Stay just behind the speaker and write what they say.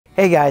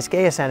Hey guys,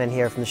 Gaius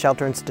here from the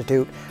Shelter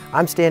Institute.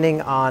 I'm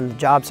standing on the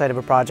job site of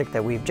a project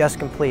that we've just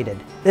completed.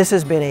 This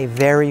has been a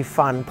very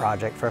fun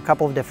project for a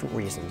couple of different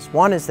reasons.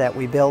 One is that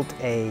we built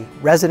a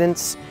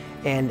residence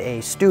and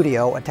a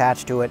studio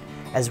attached to it,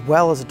 as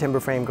well as a timber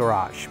frame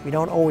garage. We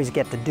don't always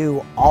get to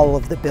do all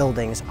of the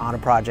buildings on a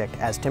project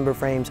as timber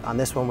frames. On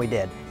this one we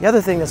did. The other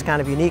thing that's kind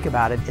of unique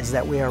about it is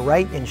that we are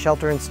right in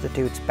Shelter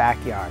Institute's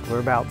backyard. We're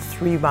about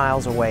 3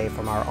 miles away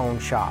from our own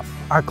shop.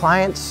 Our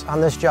clients on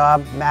this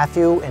job,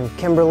 Matthew and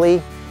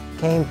Kimberly,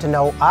 came to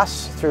know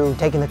us through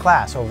taking the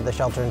class over the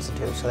Shelter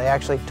Institute. So they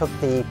actually took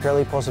the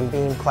purley post and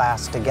beam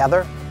class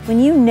together. When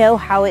you know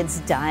how it's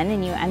done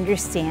and you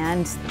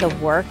understand the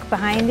work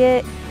behind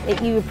it,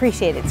 you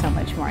appreciate it so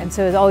much more. And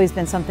so it's always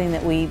been something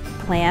that we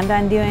planned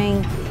on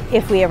doing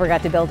if we ever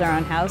got to build our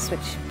own house,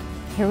 which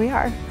here we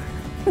are.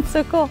 It's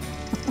so cool.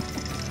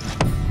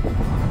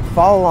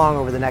 Follow along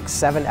over the next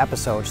 7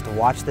 episodes to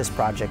watch this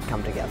project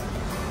come together.